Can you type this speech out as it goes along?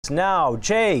Now,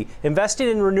 Jay, investing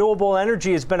in renewable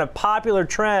energy has been a popular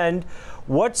trend.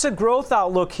 What's the growth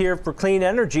outlook here for clean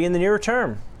energy in the near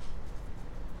term?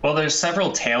 Well, there's several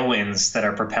tailwinds that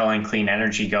are propelling clean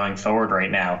energy going forward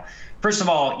right now. First of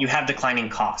all, you have declining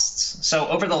costs. So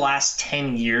over the last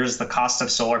 10 years, the cost of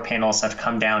solar panels have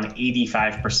come down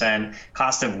 85%.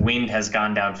 Cost of wind has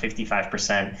gone down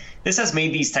 55%. This has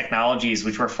made these technologies,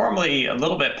 which were formerly a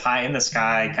little bit pie in the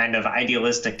sky, kind of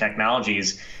idealistic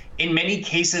technologies, in many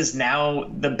cases now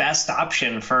the best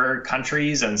option for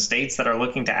countries and states that are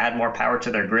looking to add more power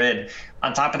to their grid.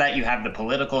 On top of that, you have the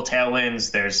political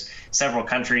tailwinds. There's several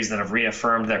countries that have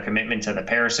reaffirmed their commitment to the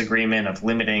Paris Agreement of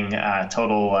limiting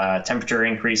total temperature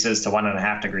increases to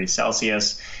 1.5 degrees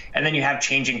Celsius. And then you have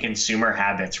changing consumer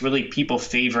habits, really people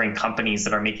favoring companies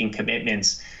that are making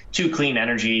commitments to clean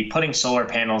energy, putting solar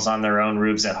panels on their own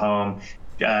roofs at home,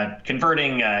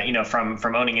 converting,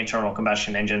 from owning internal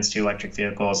combustion engines to electric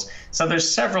vehicles. So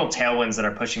there's several tailwinds that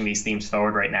are pushing these themes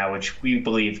forward right now, which we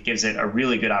believe gives it a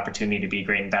really good opportunity to be a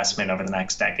great investment over the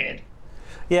next decade.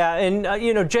 Yeah,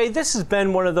 and Jay, this has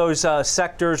been one of those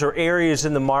sectors or areas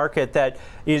in the market that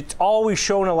it's always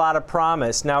shown a lot of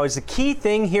promise. Now, is the key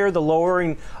thing here the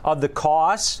lowering of the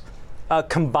costs?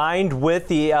 Combined with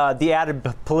the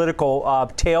added political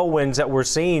tailwinds that we're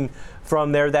seeing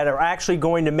from there that are actually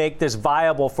going to make this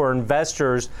viable for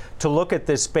investors to look at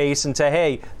this space and say,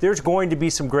 hey, there's going to be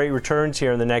some great returns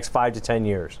here in the next 5 to 10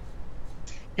 years.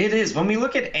 It is. When we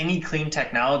look at any clean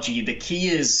technology, the key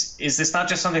is this not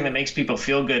just something that makes people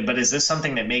feel good, but is this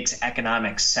something that makes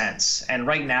economic sense? And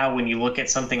right now, when you look at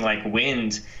something like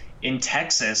wind, in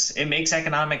Texas, it makes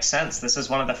economic sense. This is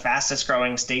one of the fastest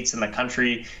growing states in the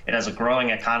country. It has a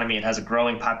growing economy. It has a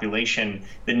growing population.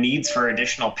 The needs for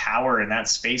additional power in that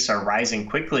space are rising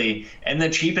quickly. And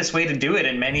the cheapest way to do it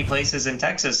in many places in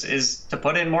Texas is to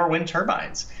put in more wind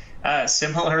turbines.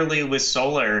 Similarly with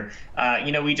solar,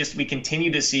 we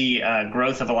continue to see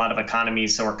growth of a lot of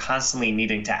economies. So we're constantly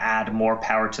needing to add more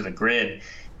power to the grid.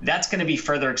 That's going to be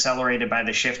further accelerated by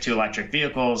the shift to electric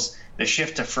vehicles, the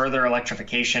shift to further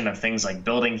electrification of things like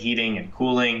building heating and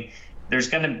cooling. There's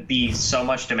going to be so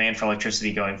much demand for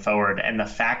electricity going forward, and the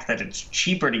fact that it's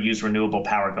cheaper to use renewable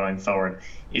power going forward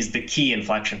is the key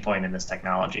inflection point in this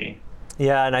technology.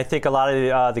 Yeah, and I think a lot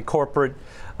of the corporate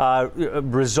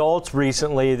results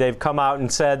recently, they've come out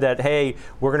and said that, hey,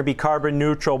 we're going to be carbon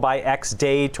neutral by X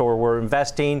date, or we're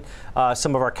investing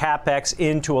some of our CapEx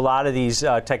into a lot of these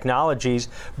technologies.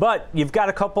 But you've got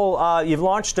you've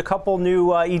launched a couple new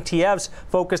ETFs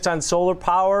focused on solar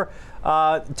power.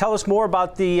 Tell us more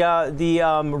about the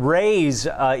RAISE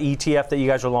ETF that you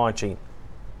guys are launching.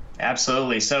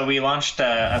 Absolutely. So we launched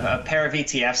a pair of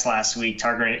ETFs last week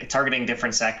targeting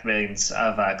different segments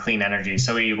of clean energy.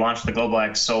 So we launched the Global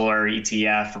X Solar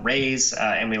ETF, RAISE,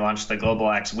 and we launched the Global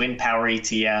X Wind Power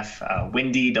ETF,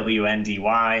 WNDY,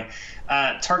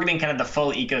 WNDY, targeting kind of the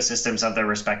full ecosystems of their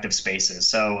respective spaces.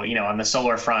 So, on the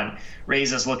solar front,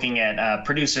 RAISE is looking at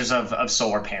producers of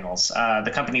solar panels,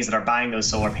 the companies that are buying those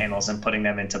solar panels and putting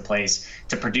them into place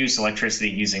to produce electricity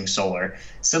using solar.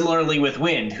 Similarly with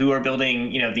wind, who are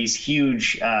building, these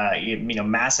huge,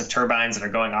 massive turbines that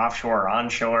are going offshore or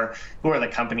onshore, who are the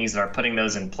companies that are putting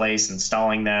those in place,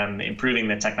 installing them, improving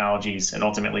the technologies, and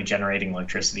ultimately generating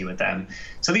electricity with them.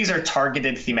 So these are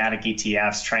targeted thematic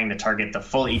ETFs trying to target the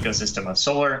full ecosystem of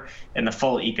solar and the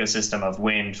full ecosystem of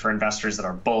wind for investors that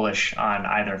are bullish on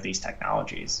either of these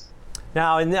technologies.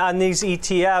 Now, on these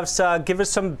ETFs, give us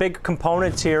some big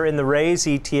components here in the RAISE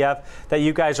ETF that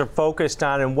you guys are focused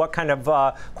on, and what kind of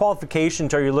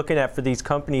qualifications are you looking at for these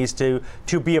companies to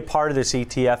be a part of this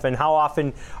ETF, and how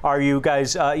often are you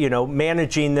guys,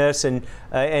 managing this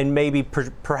and maybe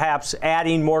perhaps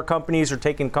adding more companies or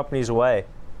taking companies away?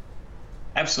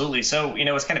 Absolutely. So,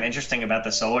 what's kind of interesting about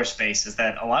the solar space is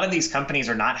that a lot of these companies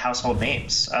are not household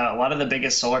names. A lot of the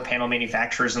biggest solar panel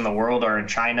manufacturers in the world are in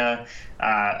China,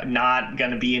 not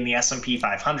going to be in the S&P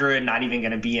 500, not even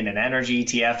going to be in an energy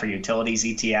ETF or utilities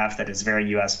ETF that is very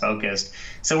US focused.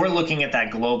 So we're looking at that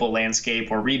global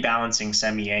landscape. We're rebalancing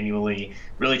semi-annually,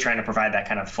 really trying to provide that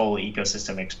kind of full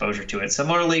ecosystem exposure to it.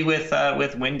 Similarly with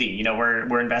WNDY,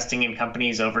 we're investing in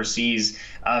companies overseas,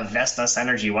 Vestas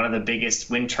Energy, one of the biggest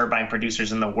wind turbine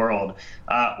producers in the world,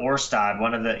 Ørsted,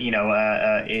 one of the,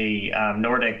 a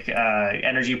Nordic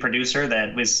energy producer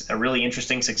that was a really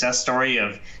interesting success story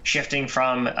of shifting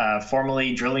from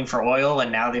formerly drilling for oil,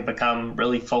 and now they've become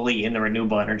really fully in the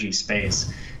renewable energy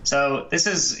space. So this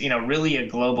is, really a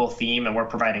global theme, and we're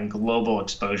providing global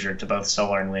exposure to both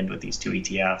solar and wind with these two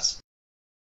ETFs.